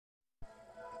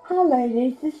Hi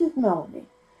ladies, this is Melanie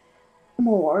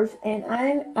Moores, and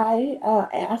I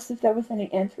asked if there was any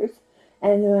interest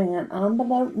in doing an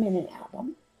envelope mini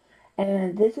album,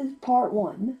 and this is part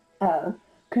one of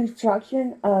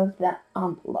construction of the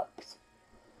envelopes.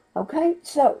 Okay,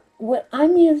 so what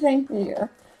I'm using here,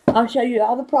 I'll show you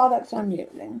all the products I'm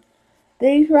using.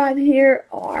 These right here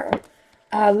are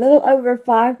a little over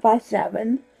 5 by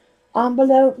 7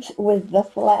 envelopes with the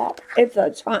flap. It's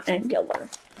a triangular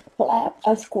flap.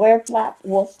 A square flap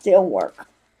will still work.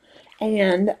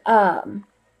 And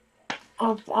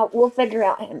we'll figure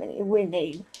out how many we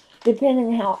need,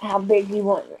 depending how big you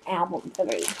want your album to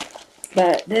be.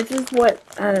 But this is what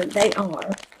they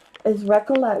are, is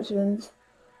Recollections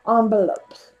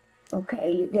envelopes.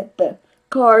 Okay, you get the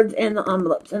cards and the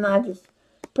envelopes, and I just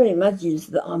pretty much use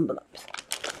the envelopes.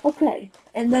 Okay,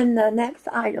 and then the next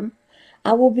item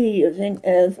I will be using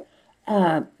is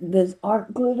this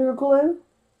art glitter glue,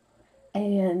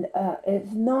 and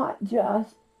it's not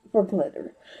just for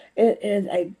glitter. It is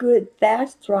a good,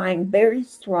 fast drying, very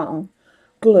strong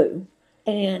glue,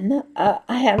 and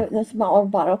I have it in a smaller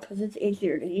bottle because it's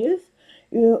easier to use.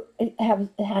 It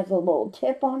has a little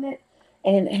tip on it,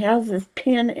 and it has this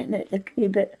pin in it to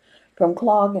keep it from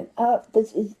clogging up.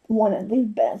 This is one of the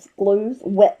best glues,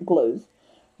 wet glues,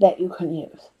 that you can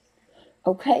use.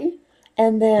 Okay,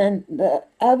 and then the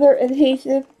other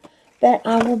adhesive that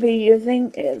I will be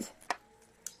using is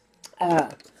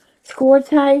score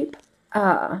tape.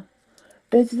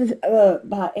 This is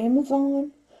by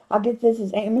Amazon. I get this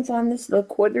as Amazon. This is a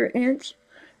 1/4 inch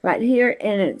right here,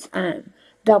 and it's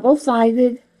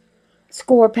double-sided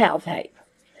score pal tape.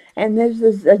 And this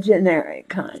is a generic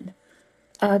kind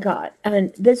I got.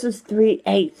 And this is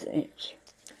 3/8 inch.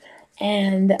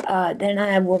 And then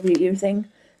I will be using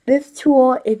this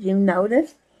tool. If you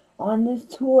notice, on this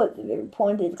tool, it's very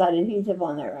pointed. It's got adhesive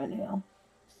on there right now.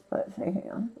 Let's see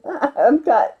here.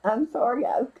 I'm sorry,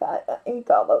 I've got ink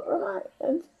all over my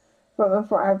hands from a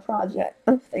prior project.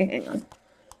 Let's see, hang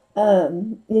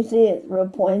on. You see it's real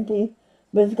pointy,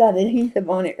 but it's got adhesive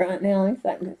on it right now. Let's see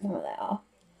if I can get some of that off.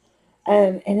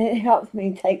 And it helps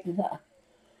me take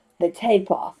the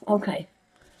tape off. Okay,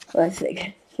 let's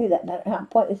see. See that better? How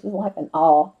point? This is like an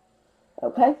awl.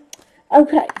 Okay?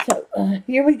 Okay, so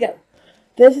here we go.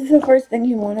 This is the first thing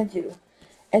you want to do,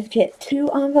 is get 2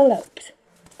 envelopes.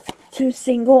 2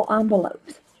 single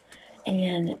envelopes,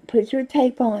 and put your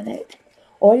tape on it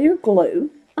or your glue.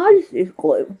 I just use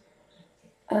glue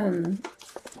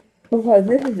because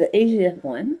this is the easiest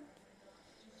one.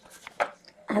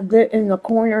 I put it in the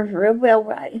corners real well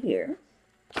right here.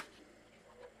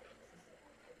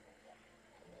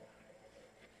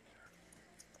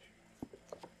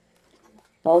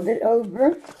 Fold it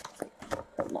over.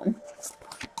 Hold on.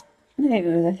 Let me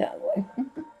move this out of the way.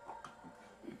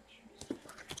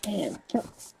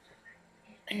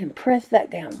 And press that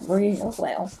down real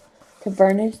well to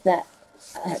burnish that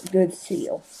good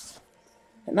seal.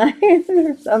 And my hands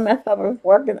are so messed up. I was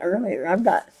working earlier. I've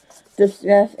got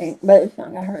distress ink, but it's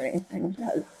not going to hurt anything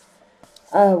because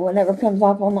whatever comes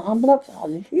off on the envelopes, I'll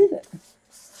just use it.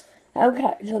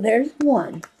 Okay, so there's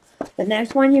one. The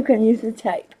next one, you can use the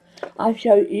tape. I'll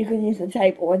show you. You can use the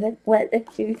tape or the wet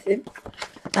adhesive.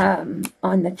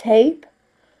 On the tape,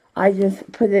 I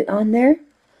just put it on there,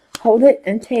 hold it,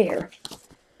 and tear.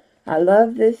 I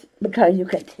love this because you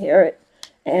can tear it,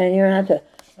 and you don't have to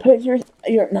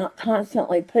you're not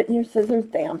constantly putting your scissors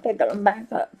down, picking them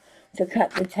back up to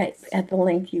cut the tape at the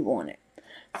length you want it.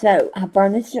 So I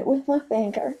burnished it with my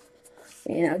finger,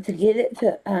 to get it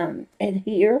to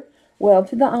adhere well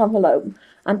to the envelope.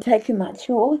 I'm taking my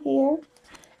tool here,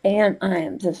 and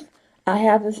I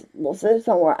have this little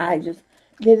system where I just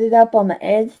get it up on the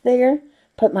edge there,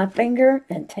 put my finger,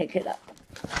 and take it up.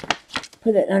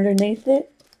 Put it underneath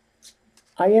it.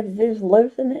 All you have to do is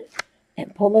loosen it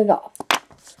and pull it off.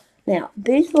 Now,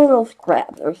 these little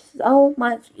scraps are so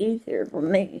much easier for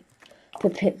me to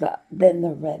pick up than the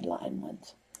red line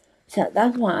ones. So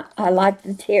that's why I like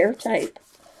the tear tape,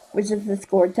 which is the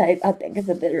score tape. I think it's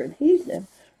a better adhesive.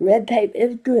 Red tape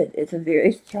is good. It's a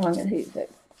very strong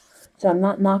adhesive. So I'm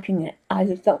not knocking it. I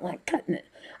just don't like cutting it.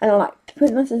 I don't like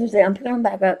putting my scissors down, putting them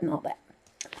back up, and all that.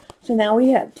 So now we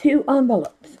have 2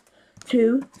 envelopes.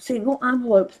 2 single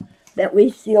envelopes that we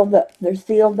sealed up. They're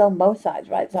sealed on both sides,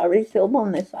 right? So I already sealed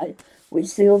on this side. We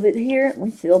sealed it here, and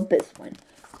we sealed this one.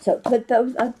 So put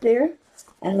those up there,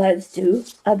 and let's do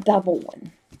a double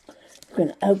one. You're going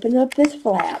to open up this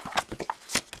flap,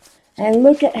 and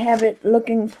have it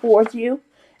looking towards you.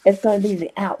 It's going to be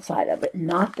the outside of it,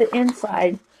 not the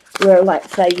inside, where, like,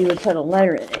 say you would put a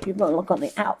letter in it. You're going to look on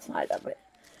the outside of it.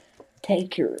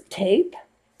 Take your tape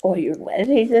or your wet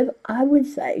adhesive. I would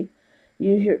say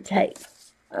use your tape,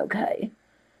 okay?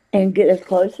 And get as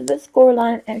close to the score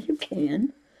line as you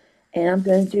can. And I'm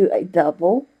going to do a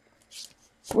double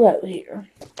row here.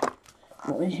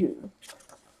 I'm going to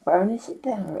burnish it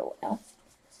down real well.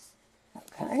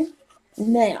 Okay?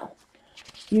 Now,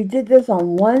 you did this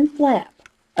on one flap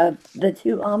of the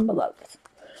two envelopes.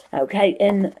 Okay?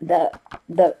 And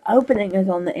the opening is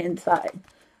on the inside.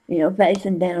 You know,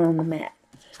 facing down on the mat.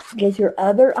 Get your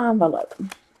other envelope.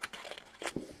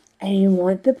 And you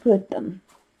want to put them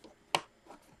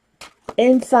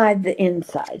inside the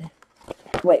inside.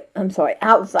 Wait, I'm sorry,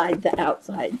 outside the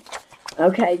outside.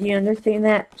 Okay, do you understand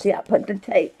that? See, I put the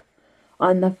tape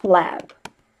on the flap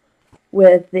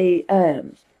with the,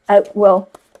 well,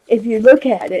 if you look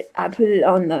at it, I put it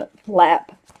on the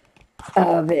flap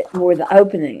of it where the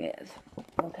opening is.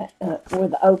 Okay, where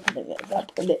the opening is. I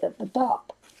put it at the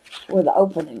top where the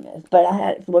opening is, but I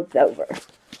had it flipped over.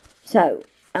 So,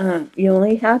 you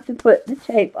only have to put the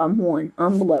tape on one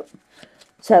envelope.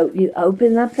 So, you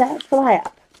open up that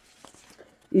flap.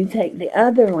 You take the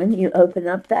other one, you open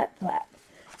up that flap.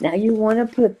 Now you want to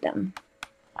put them.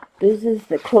 This is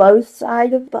the closed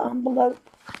side of the envelope,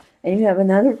 and you have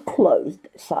another closed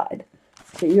side.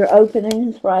 So your opening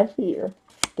is right here,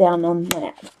 down on the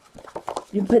mat.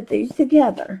 You put these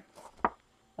together.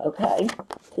 Okay,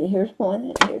 see, here's one,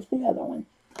 and here's the other one.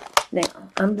 Now,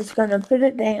 I'm just going to put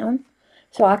it down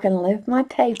so I can lift my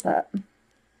tape up.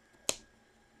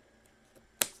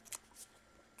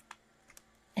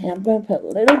 And I'm going to put a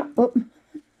little,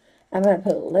 I'm going to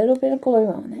put a little bit of glue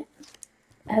on it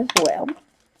as well.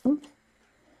 Oops.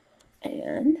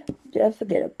 And just to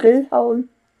get a good hold.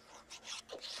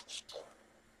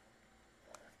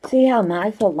 See how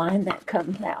nice a line that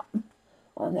comes out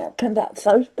on there. It comes out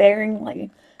so sparingly,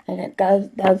 and it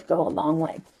does go a long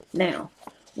way. Now,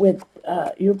 with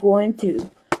you're going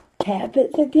to tap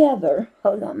it together.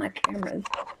 Hold on, my camera's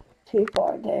too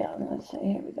far down. Let's see,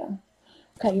 here we go.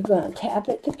 Okay, you're going to tap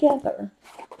it together.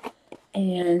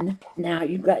 And now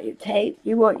you've got your tape.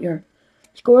 You want your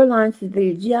score lines to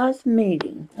be just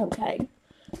meeting. Okay,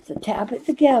 so tap it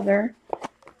together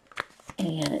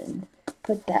and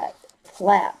put that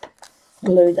flap,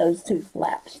 glue those two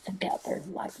flaps together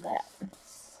like that.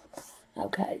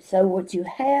 Okay, so what you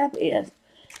have is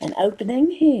an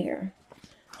opening here,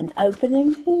 an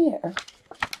opening here,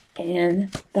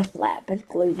 and the flap is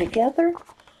glued together.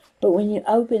 But when you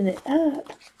open it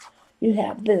up, you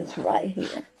have this right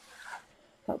here.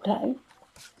 Okay?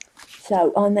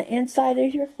 So on the inside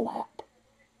is your flap,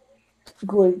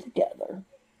 glued together.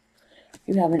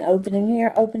 You have an opening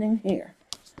here, opening here.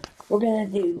 We're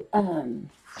going to do,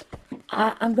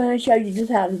 I'm going to show you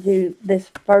just how to do this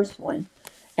first one.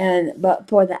 But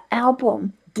for the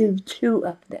album, do two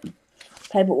of them.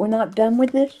 Okay, but we're not done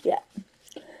with this yet.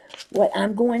 What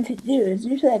I'm going to do is,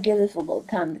 usually I give this a little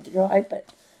time to dry, but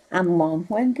I'm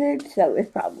long-winded, so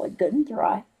it's probably good and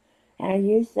dry. And I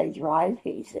use the dry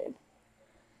adhesive,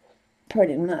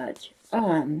 pretty much.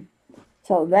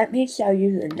 So let me show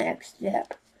you the next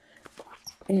step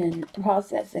in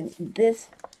processing this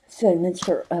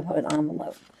signature of an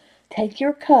envelope. Take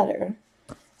your cutter,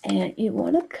 and you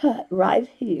want to cut right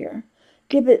here.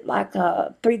 Give it like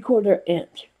a 3/4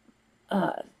 inch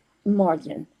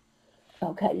margin.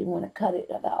 Okay, you want to cut it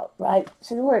about right,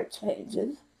 see where it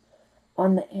changes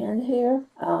on the end here.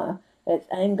 It's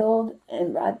angled,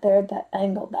 and right there at that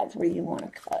angle, that's where you want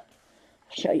to cut.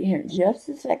 I'll show you here in just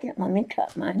a second. Let me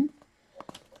cut mine.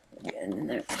 Get in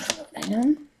there.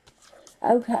 Down.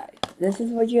 Okay, this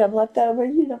is what you have left over.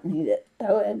 You don't need it.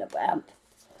 Throw it out.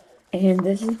 And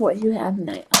this is what you have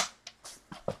now.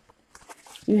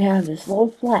 You have this little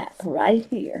flap right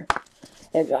here.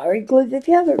 It's already glued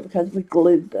together because we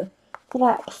glued the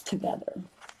flaps together.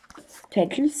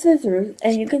 Take your scissors,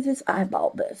 and you can just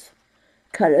eyeball this.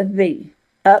 Cut a V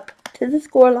up to the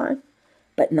score line,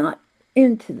 but not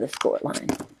into the score line.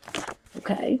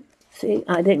 Okay? See,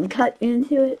 I didn't cut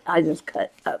into it. I just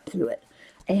cut up to it.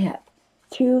 I have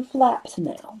two flaps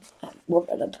now. We're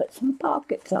going to put some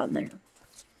pockets on there.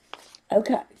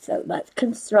 Okay, so let's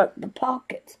construct the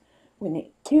pockets. We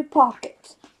need two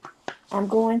pockets. I'm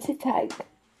going to take,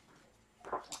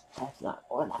 that's not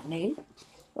what I need.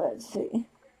 Let's see.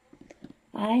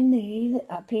 I need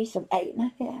a piece of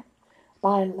 8.5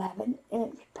 by 11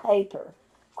 inch paper,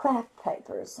 craft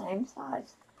paper, same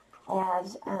size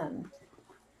as,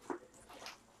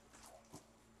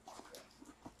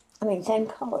 same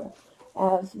color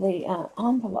as the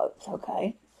envelopes,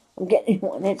 okay? I'm getting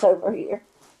one, it's over here.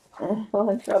 I'll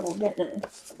have trouble getting it.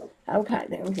 Okay,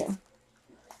 there we go.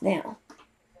 Now,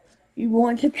 you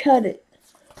want to cut it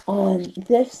on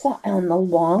this side, on the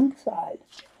long side.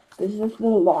 This is the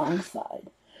long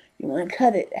side. You want to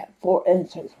cut it at 4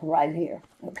 inches right here,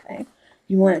 okay?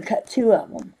 You want to cut 2 of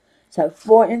them. So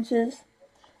 4 inches,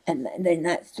 and then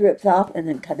that strips off, and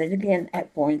then cut it again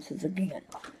at 4 inches again.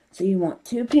 So you want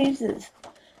 2 pieces,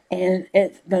 and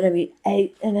it's going to be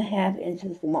 8.5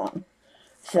 inches long.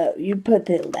 So you put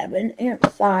the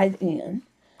 11-inch side in,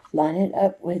 line it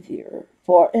up with your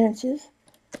 4 inches,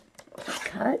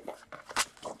 cut.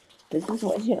 This is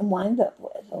what you wind up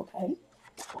with, okay?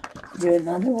 Do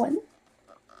another one.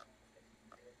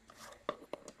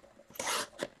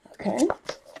 Okay,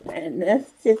 and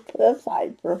this just put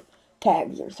aside for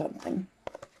tags or something.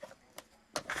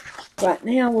 Right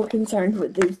now we're concerned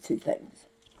with these 2 things.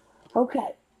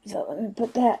 Okay, so let me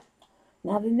put that.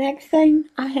 Now the next thing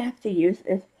I have to use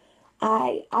is,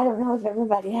 I don't know if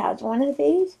everybody has one of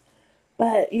these,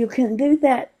 but you can do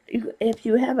that if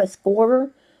you have a scorer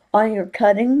on your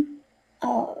cutting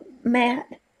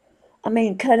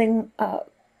cutting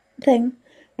thing,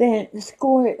 then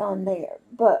score it on there.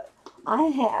 But I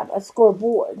have a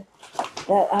scoreboard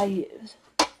that I use,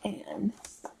 and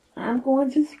I'm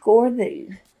going to score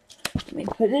these. Let me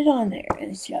put it on there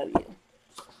and show you.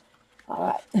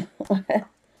 Alright.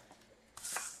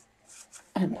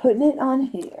 I'm putting it on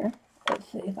here.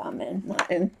 Let's see if I'm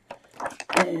in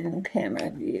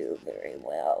camera view very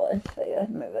well. Let's see,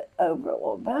 let's move it over a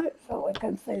little bit so we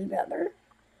can see better.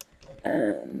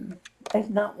 It's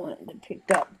not wanting to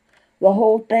pick up the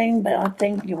whole thing, but I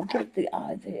think you'll get the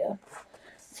idea.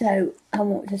 So I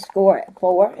want to score at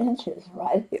 4 inches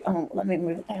right here. Oh, let me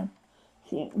move it down.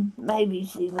 Maybe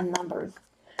see the numbers.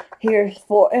 Here's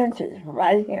 4 inches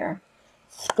right here.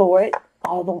 Score it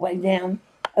all the way down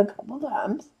a couple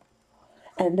times.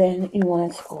 And then you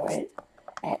want to score it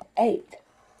at 8.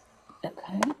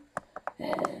 Okay?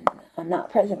 And I'm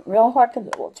not pressing real hard because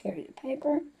it will tear your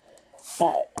paper.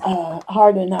 But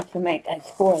hard enough to make a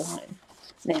score line.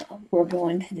 Now, we're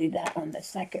going to do that on the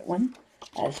second one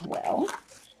as well.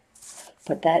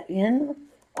 Put that in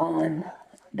on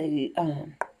the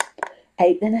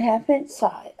 8.5 inch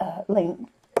side length.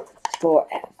 Score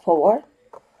at 4.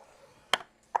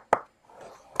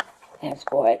 And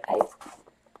score at 8.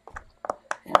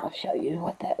 And I'll show you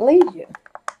what that leaves you.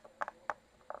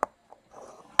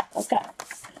 Okay.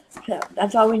 So,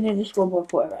 that's all we need the scoreboard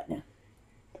for right now.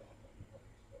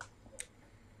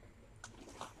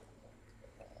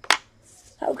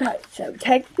 Okay, so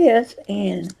take this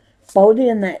and fold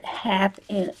in that 1/2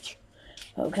 inch.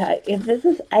 Okay, if this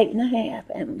is 8.5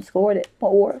 and we scored at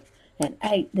 4 and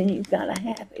 8, then you've got a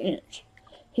 1/2 inch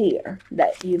here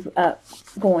that you're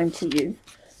going to use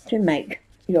to make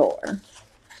your,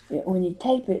 when you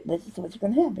tape it, this is what you're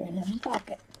going to have. You're going to have a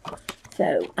pocket.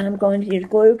 So I'm going to use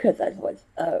glue because that's what's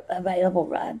available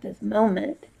right at this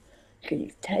moment. You can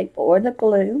use tape or the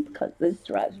glue because this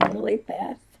dries really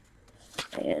fast.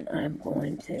 And I'm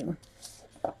going to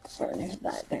burnish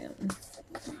that down.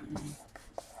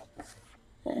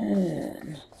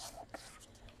 And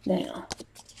now,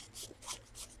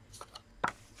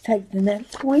 take the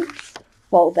next one,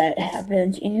 fold that 1/2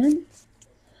 inch in,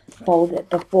 fold it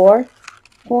the 4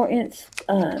 inch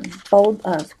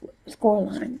score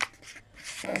line.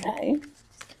 Okay,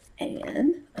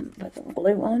 and I'm going to put some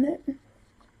glue on it.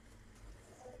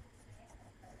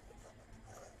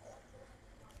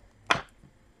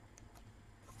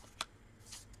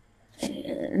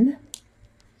 And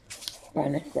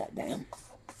burnish that down.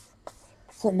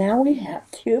 So now we have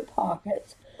 2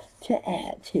 pockets to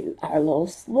add to our little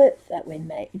slits that we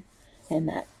made in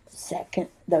that second,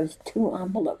 those 2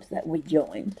 envelopes that we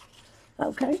joined.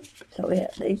 Okay, so we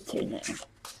have these 2 now.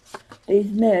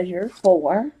 These measure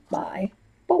 4 by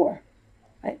 4.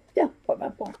 Right? Yeah, 4 by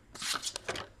 4.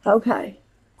 Okay,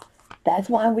 that's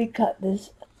why we cut this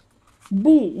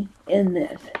B in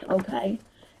this, okay?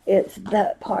 It's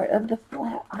that part of the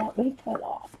flap that we cut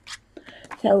off.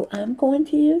 So I'm going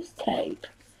to use tape,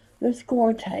 the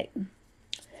score tape.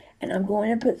 And I'm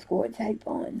going to put score tape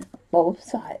on both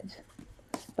sides.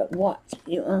 But watch,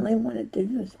 you only want to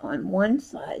do this on one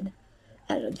side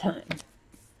at a time.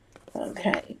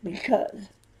 Okay, because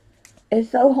it's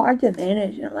so hard to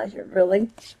manage unless you're really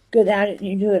good at it and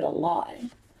you do it a lot.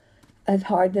 It's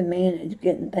hard to manage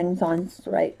getting things on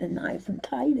straight and nice and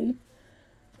tidy.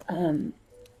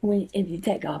 If you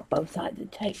take off both sides of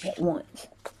tape at once.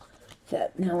 So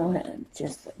now I'm going to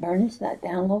just burnish that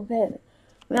down a little bit.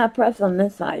 When I press on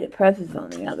this side, it presses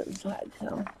on the other side.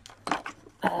 So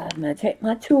I'm going to take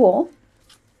my tool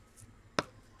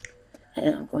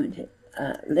and I'm going to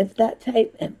lift that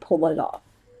tape and pull it off.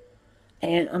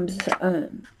 And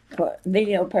for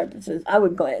video purposes, I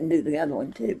would go ahead and do the other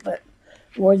one too, but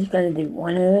we're just going to do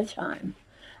one at a time.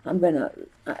 I'm going to,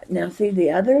 now see the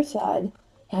other side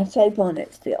Has tape on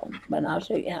it still, but I'll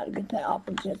show you how to get that off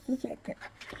in just a second.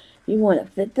 You want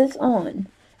to fit this on,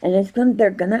 and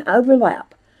they're gonna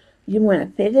overlap. You want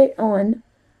to fit it on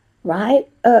right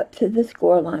up to the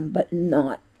score line, but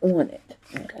not on it.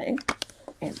 Okay,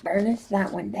 and burnish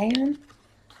that one down.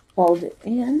 Fold it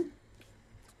in.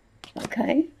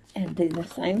 Okay, and do the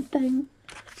same thing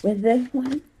with this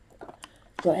one.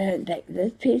 Go ahead and take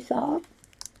this piece off.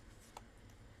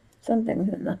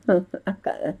 Something's in the I've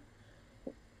got a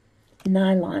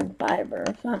nylon fiber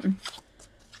or something.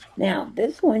 Now,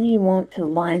 this one you want to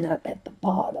line up at the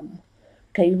bottom.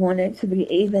 Okay, you want it to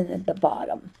be even at the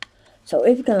bottom. So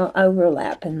it's going to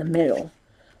overlap in the middle.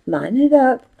 Line it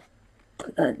up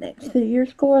next to your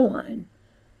score line,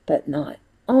 but not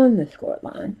on the score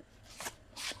line.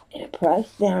 And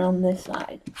press down on this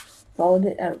side. Fold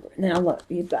it over. Now look,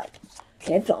 you've got,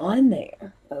 it's on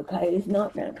there. Okay, it's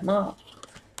not going to come off.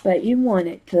 But you want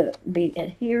it to be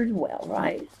adhered well,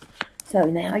 right? So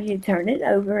now you turn it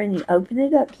over and you open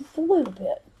it up just a little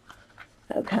bit.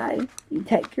 Okay, you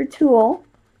take your tool,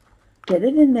 get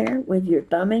it in there with your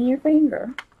thumb and your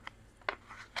finger,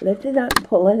 lift it up and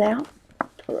pull it out,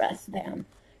 press down.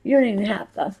 You don't even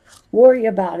have to worry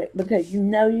about it because you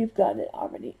know you've got it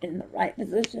already in the right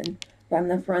position from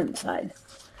the front side.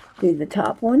 Do the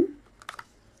top one,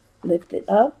 lift it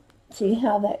up. See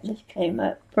how that just came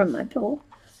up from my tool?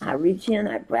 I reach in,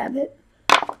 I grab it,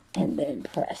 and then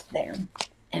press down.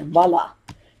 And voila,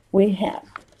 we have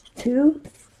 2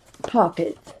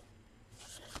 pockets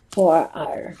for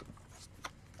our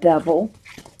double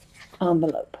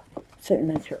envelope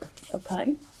signature,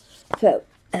 okay? So,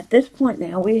 at this point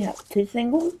now, we have 2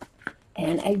 singles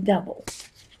and a double.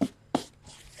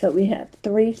 So, we have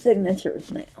 3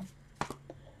 signatures now.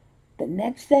 The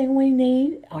next thing we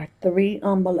need are 3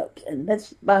 envelopes, and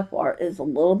this by far is a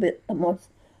little bit the most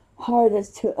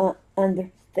hardest to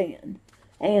understand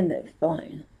and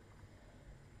explain.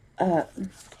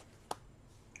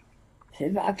 See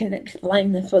if I can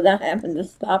explain this without having to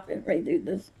stop and redo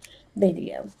this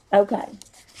video. Okay.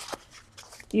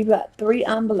 You've got 3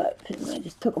 envelopes, and I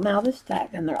just took them out of the stack,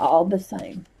 and they're all the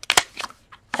same.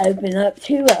 Open up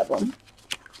 2 of them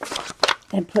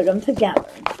and put them together.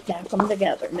 Stack them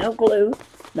together. No glue,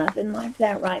 nothing like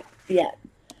that right yet.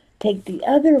 Take the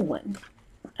other one,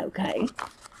 okay,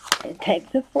 and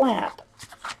take the flap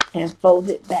and fold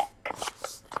it back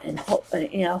and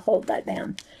hold that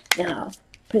down. Now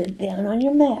put it down on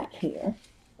your mat here.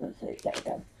 Let's see, there we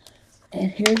go.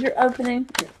 And here's your opening.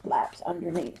 Your flap's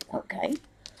underneath, okay.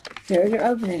 Here's your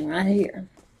opening right here.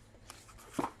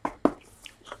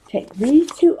 Take these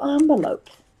 2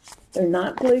 envelopes. They're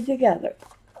not glued together,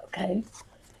 okay,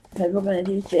 because we're going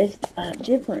to do this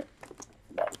different.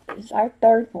 But this is our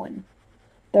third one.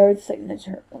 Third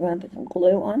signature. We're going to put some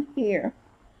glue on here,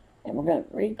 and we're going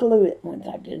to re-glue it once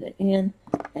I get it in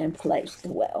and placed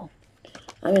well.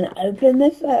 I'm going to open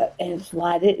this up and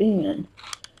slide it in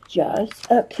just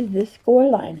up to this score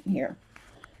line here.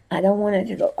 I don't want it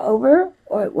to go over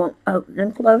or it won't open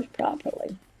and close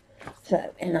properly.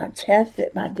 So, and I'll test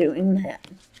it by doing that.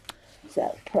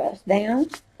 So, press down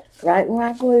right where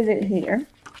I glued it here.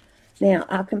 Now,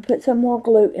 I can put some more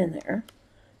glue in there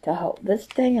to hold this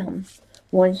down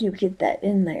once you get that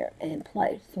in there and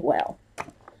placed well.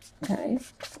 Okay.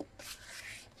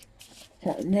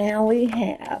 So, now we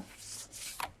have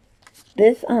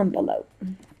this envelope.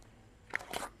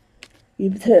 You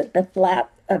took the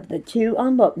flap of the 2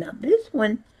 envelopes. Now, this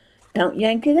one, don't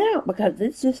yank it out because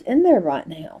it's just in there right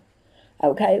now.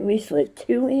 Okay, we slid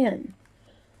 2 in.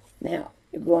 Now,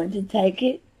 you're going to take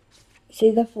it. See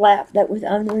the flap that was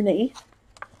underneath?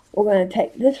 We're going to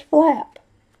take this flap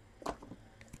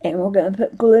and we're going to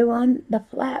put glue on the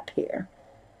flap here.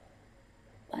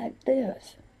 Like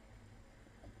this.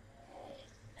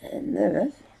 And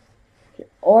this.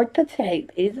 Or the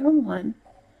tape, either one.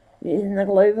 Using the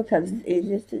glue because it's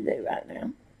easiest to do right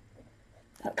now.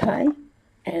 Okay?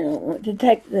 And I want to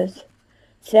take this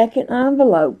second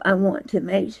envelope. I want to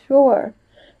make sure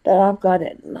that I've got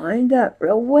it lined up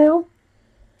real well.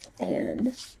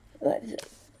 And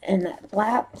that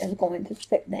flap is going to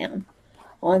stick down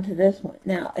onto this one.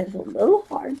 Now, it's a little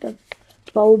hard to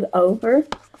fold over.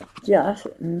 Just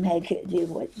make it do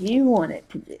what you want it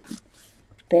to do.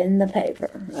 Bend the paper,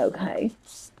 okay?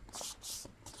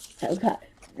 Okay,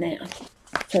 now,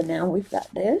 so now we've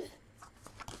got this,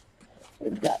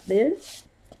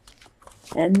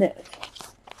 and this.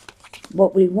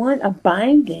 But we want a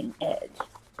binding edge.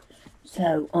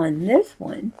 So on this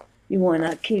one, you want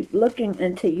to keep looking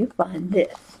until you find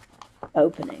this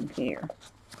opening here.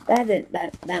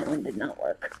 That one did not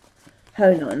work.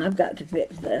 Hold on, I've got to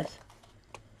fix this.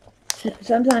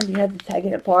 sometimes you have to take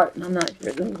it apart, and I'm not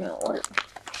sure this is going to work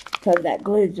because that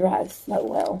glue dries so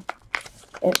well.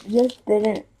 It just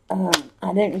didn't,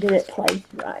 I didn't get it placed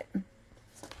right.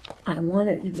 I want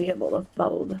it to be able to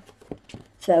fold.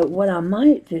 So what I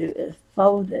might do is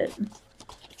fold it,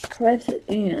 press it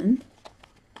in,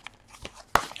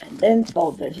 and then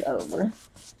fold this over.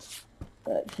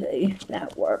 Let's see if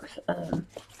that works.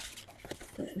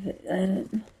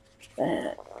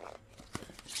 That.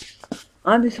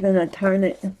 I'm just going to turn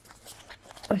it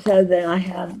so that I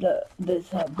have this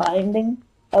binding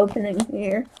opening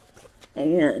here.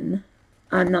 And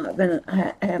I'm not going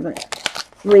to haven't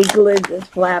re-glued this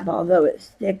flap, although it's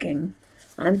sticking.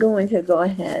 I'm going to go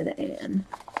ahead and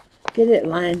get it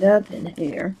lined up in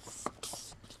here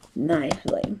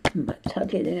nicely. I'm going to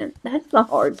tuck it in. That's the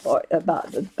hard part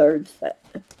about the third set.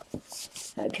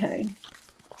 Okay.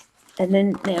 And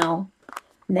then now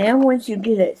once you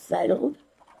get it settled,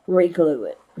 re-glue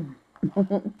it.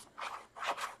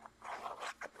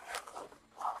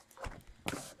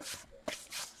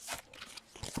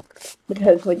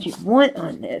 Because what you want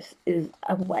on this is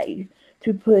a way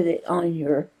to put it on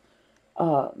your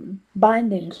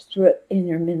binding strip in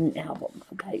your mini album.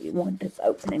 Okay, you want this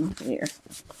opening here.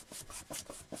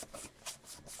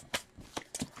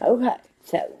 Okay,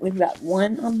 so we've got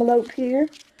one envelope here,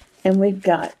 and we've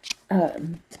got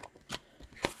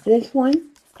this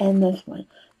one and this one.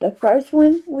 The first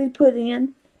one we put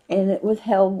in, and it was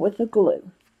held with the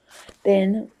glue.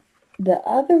 Then the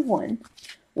other one,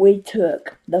 we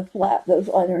took the flap that was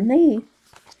underneath.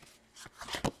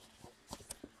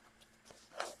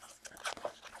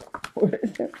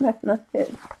 That's not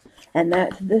it. And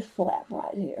that's this flap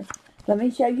right here. Let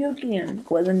me show you again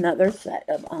with another set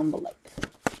of envelopes.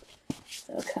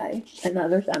 Okay,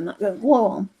 another set. I'm not going to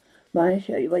glue them, but I'm going to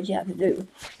show you what you have to do.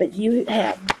 But you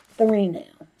have 3 now.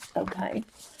 Okay,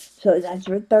 so that's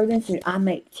your third instrument. I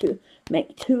make two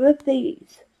of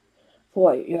these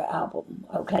for your album.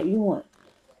 Okay, you want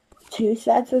 2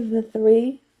 sets of the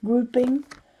 3 grouping,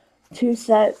 2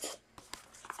 sets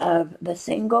of the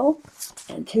single,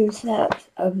 and 2 sets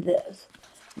of this.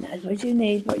 And that's what you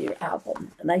need for your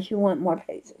album, unless you want more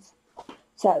pages.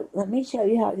 So let me show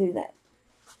you how to do that.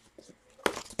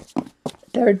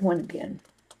 Third one again.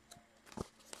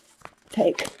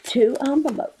 Take 2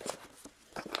 envelopes,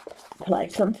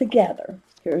 place them together.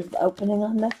 Here's the opening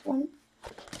on this one,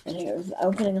 and here's the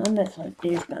opening on this one.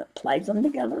 You're just going to place them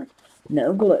together,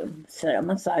 no glue. Set them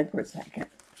aside for a second.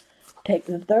 Take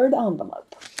the third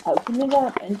envelope, open it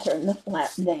up, and turn the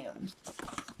flap down.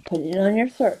 Put it on your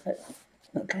surface,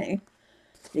 okay?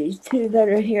 These 2 that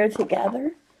are here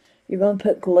together, you're going to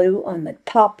put glue on the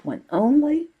top one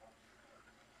only,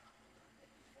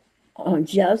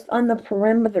 just on the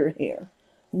perimeter here,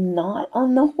 not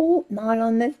on the whole, not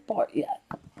on this part yet.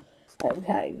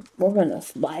 Okay, we're going to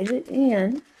slide it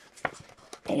in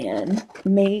and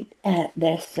meet at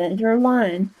the center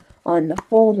line on the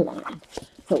fold line.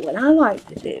 So what I like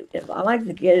to do is I like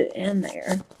to get it in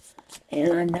there,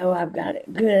 and I know I've got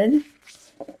it good,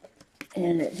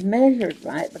 and it's measured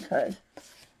right because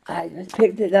I just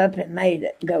picked it up and made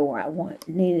it go where I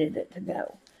needed it to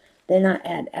go. Then I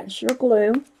add extra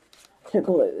glue to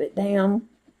glue it down,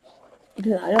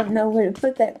 because I don't know where to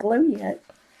put that glue yet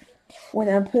when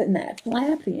I'm putting that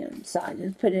flap in. So I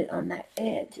just put it on that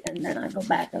edge, and then I go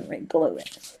back and re-glue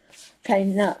it.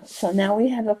 Okay, so now we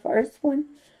have the first one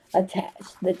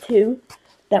attached. The 2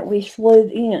 that we slid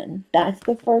in, that's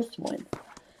the first one.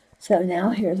 So now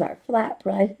here's our flap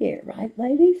right here, right,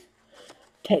 ladies?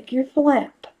 Take your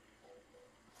flap,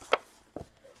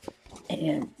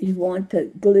 and you want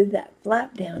to glue that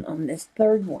flap down on this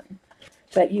third one.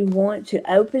 But you want to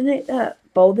open it up,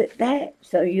 fold it back,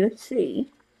 so you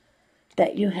see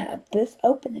that you have this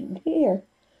opening here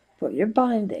for your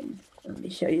binding. Let me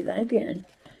show you that again.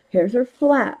 Here's your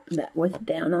flap that was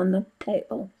down on the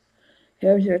table.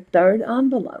 Here's your third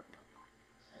envelope.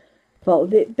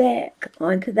 Fold it back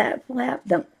onto that flap.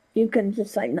 You can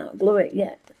just not glue it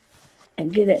yet.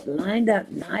 And get it lined up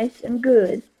nice and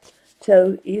good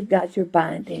so you've got your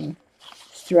binding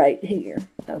straight here,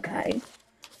 okay?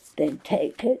 Then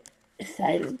take it,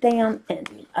 set it down,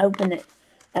 and open it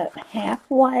up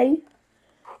halfway.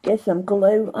 Get some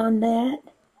glue on that.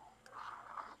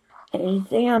 And you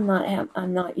see I'm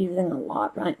not using a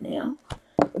lot right now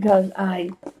because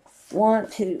I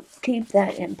want to keep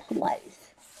that in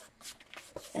place.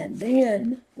 And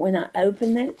then when I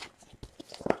open it,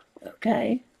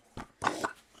 okay,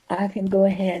 I can go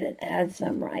ahead and add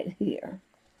some right here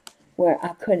where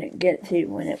I couldn't get to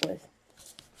when it was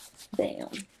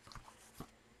down.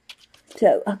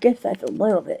 So I guess that's a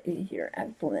little bit easier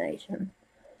explanation.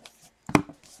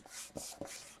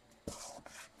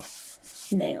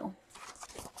 Now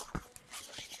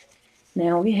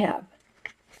we have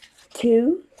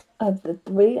 2 of the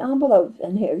 3 envelopes,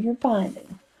 and here's your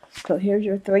binding. So here's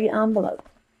your 3 envelope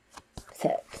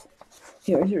sets.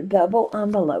 Here's your double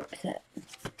envelope set.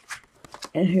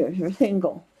 And here's your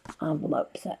single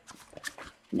envelope set.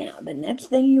 Now, the next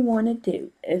thing you want to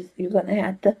do is you're going to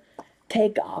have to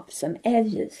take off some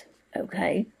edges,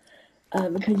 okay?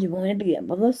 Because you want to be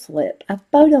able to slip a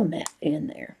photo mat in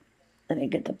there. Let me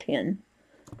get the pen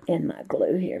in my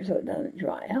glue here so it doesn't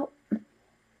dry out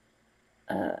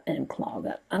and clog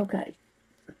up. Okay.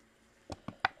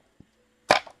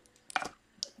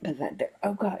 Put that there.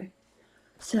 Okay.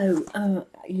 So,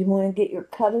 you want to get your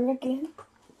cutter again?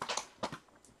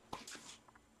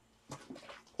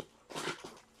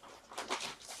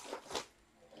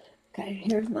 Okay,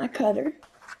 here's my cutter.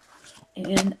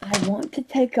 And I want to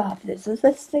take off, this is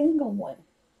a single one.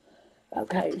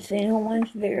 Okay, the single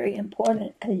one's very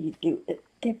important because you do it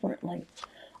differently.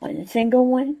 On the single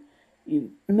one,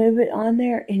 you move it on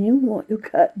there and you want to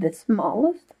cut the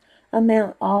smallest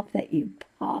amount off that you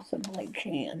possibly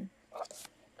can.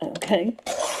 Okay?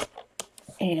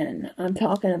 And I'm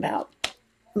talking about,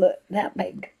 look, that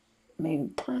big. I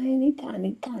mean, tiny,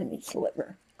 tiny, tiny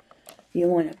sliver. You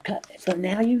want to cut it. So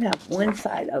now you have one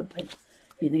side open.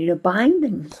 You need a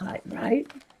binding side,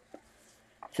 right?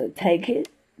 So take it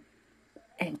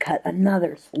and cut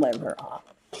another sliver off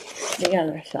the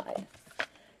other side.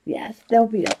 Yes, there'll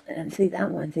be, and see that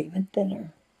one's even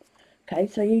thinner. Okay,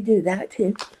 so you do that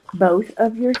to both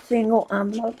of your single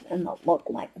envelopes and they'll look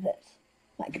like this,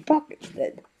 like your pockets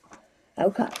did.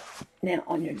 Okay, now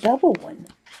on your double one,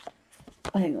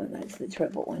 hang on, that's the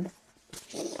triple one.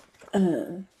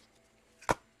 No,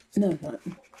 not.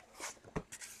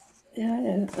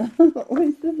 Yeah,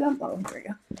 where's the double? Here we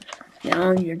go. Now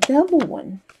on your double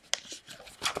one,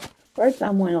 first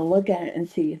I want to look at it and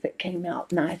see if it came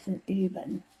out nice and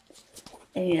even.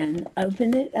 And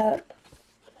open it up.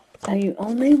 Now you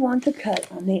only want to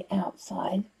cut on the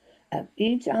outside of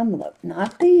each envelope,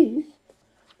 not these,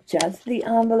 just the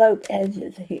envelope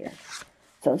edges here.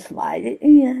 So slide it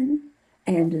in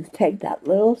and just take that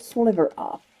little sliver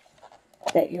off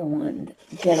that you're wanting to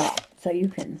get off so you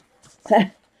can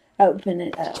open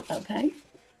it up, okay?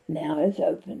 Now it's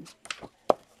open.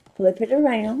 Flip it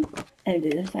around and do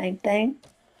the same thing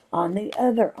on the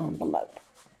other envelope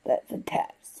that's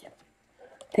attached.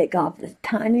 Take off the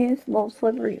tiniest little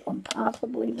sliver you can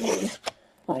possibly do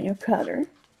on your cutter.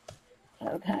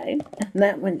 Okay, and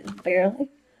that one just barely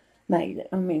made it.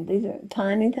 I mean, these are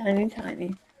tiny, tiny,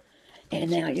 tiny. And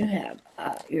now you have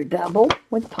your double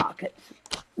with pockets,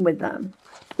 with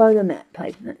photo mat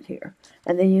placements here.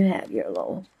 And then you have your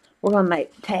little, we're going to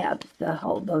make tabs to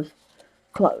hold those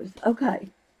closed. Okay,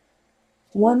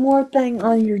 one more thing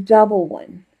on your double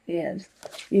one is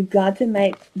you've got to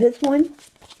make this one,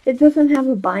 it doesn't have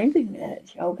a binding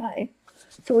edge, okay?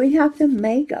 So we have to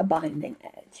make a binding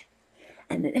edge.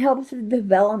 And it helps the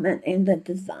development and the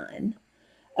design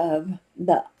of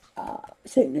the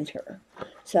signature.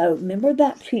 So remember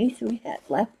that piece we had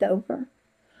left over?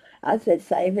 I said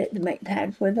save it to make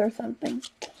tags with or something.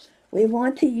 We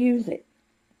want to use it.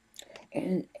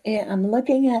 And I'm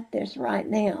looking at this right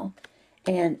now.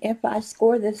 And if I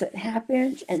score this at 1/2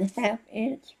 inch and 1/2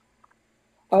 inch,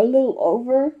 or a little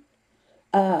over,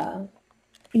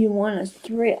 you want a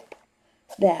strip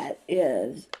that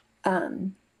is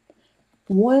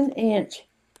 1 inch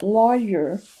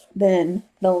larger than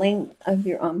the length of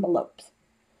your envelopes,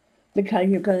 because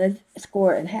you're going to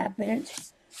score it 1/2 inch,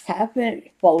 1/2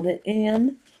 inch, fold it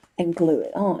in, and glue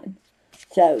it on.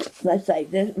 So let's say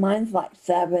this, mine's like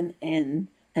 7 and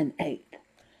 1/8.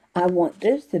 I want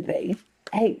this to be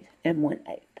 8 and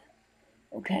 1/8.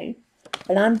 Okay,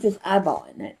 but I'm just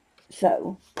eyeballing it.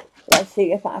 So let's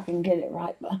see if I can get it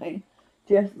right by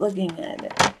just looking at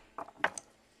it.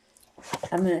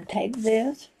 I'm going to take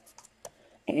this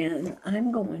and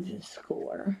I'm going to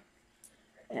score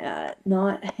at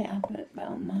not 1/2 inch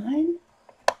on mine.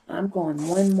 I'm going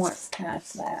 1 mark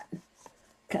past that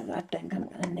because I think I'm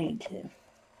going to need to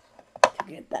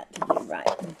get that to be right.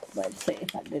 Let's see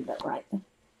if I did that right.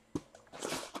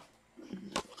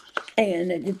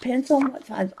 And it depends on what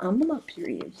size envelopes you're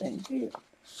using too.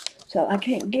 So I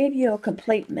can't give you a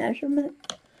complete measurement.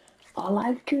 All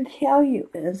I can tell you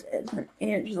is it's 1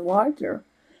 inch larger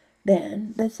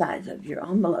than the size of your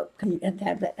envelope, because you have to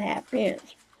have that 1/2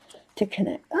 inch to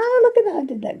connect. Oh, look at that, I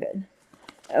did that good.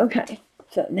 Okay,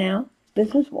 so now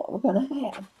this is what we're going to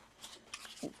have.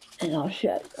 And I'll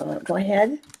show you. I'm going to go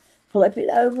ahead, flip it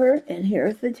over, and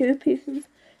here's the 2 pieces.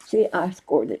 See, I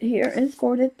scored it here and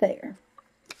scored it there.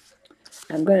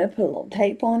 I'm going to put a little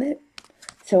tape on it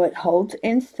so it holds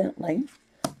instantly.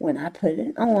 when I put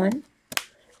it on,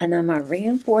 and I'm going to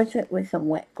reinforce it with some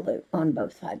wet glue on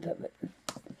both sides of it.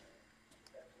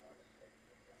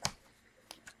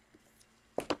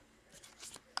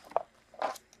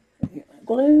 Get my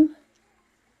glue.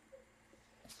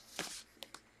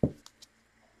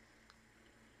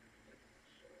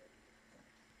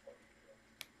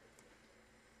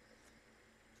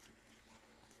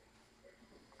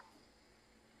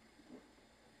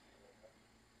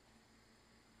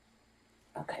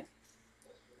 Okay.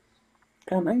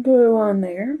 Got my glue on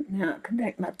there. Now I can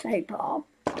take my tape off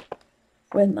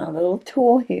with my little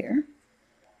tool here.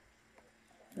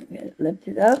 Get it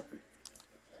lifted up.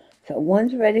 So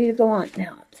one's ready to go on.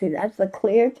 Now, see, that's the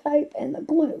clear tape and the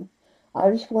glue.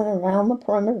 I just went around the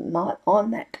perimeter, not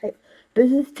on that tape.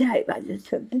 This is tape. I just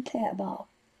took the tab off.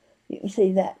 You can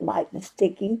see that light, the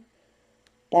sticky.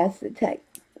 That's the tape.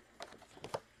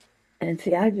 And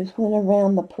see, I just went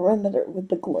around the perimeter with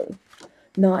the glue,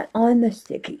 not on the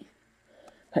sticky.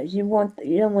 Because you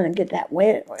don't want to get that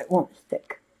wet or it won't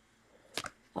stick.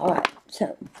 Alright,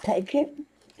 so take it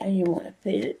and you want to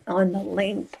fit it on the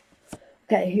length.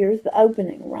 Okay, here's the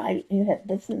opening, right? You have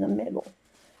this in the middle.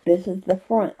 This is the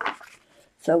front.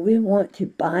 So we want to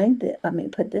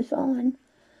put this on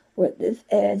where this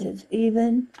edge is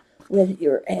even with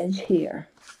your edge here.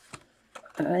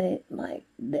 Alright, like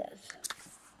this.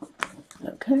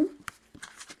 Okay.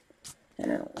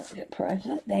 Now we're going to press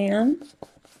it down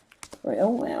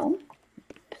real well.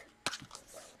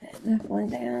 And this one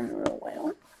down real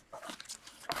well.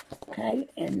 Okay,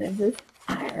 and this is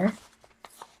our,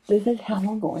 this is how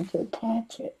we're going to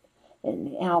attach it in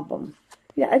the album.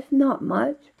 Yeah, it's not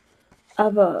much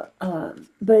of a,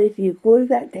 but if you glue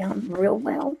that down real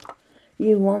well,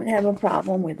 you won't have a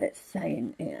problem with it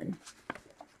staying in.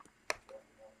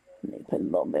 Let me put a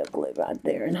little bit of glue right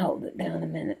there and hold it down a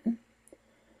minute.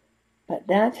 But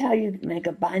that's how you make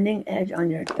a binding edge on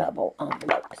your double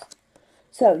envelopes.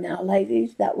 So now,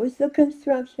 ladies, that was the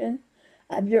construction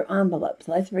of your envelopes.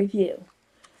 Let's review.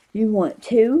 You want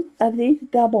 2 of these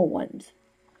double ones.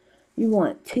 You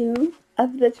want 2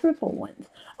 of the triple ones.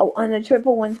 Oh, on the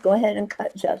triple ones, go ahead and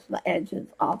cut just the edges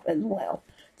off as well.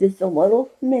 Just a little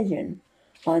smidgen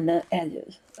on the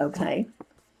edges, okay?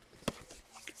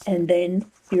 And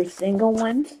then your single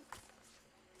ones,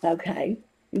 okay,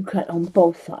 you cut on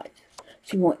both sides.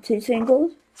 So you want 2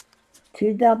 singles,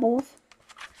 2 doubles,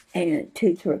 and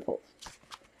 2 triples.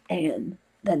 And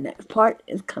the next part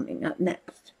is coming up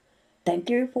next.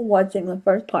 Thank you for watching the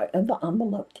first part of the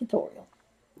envelope tutorial.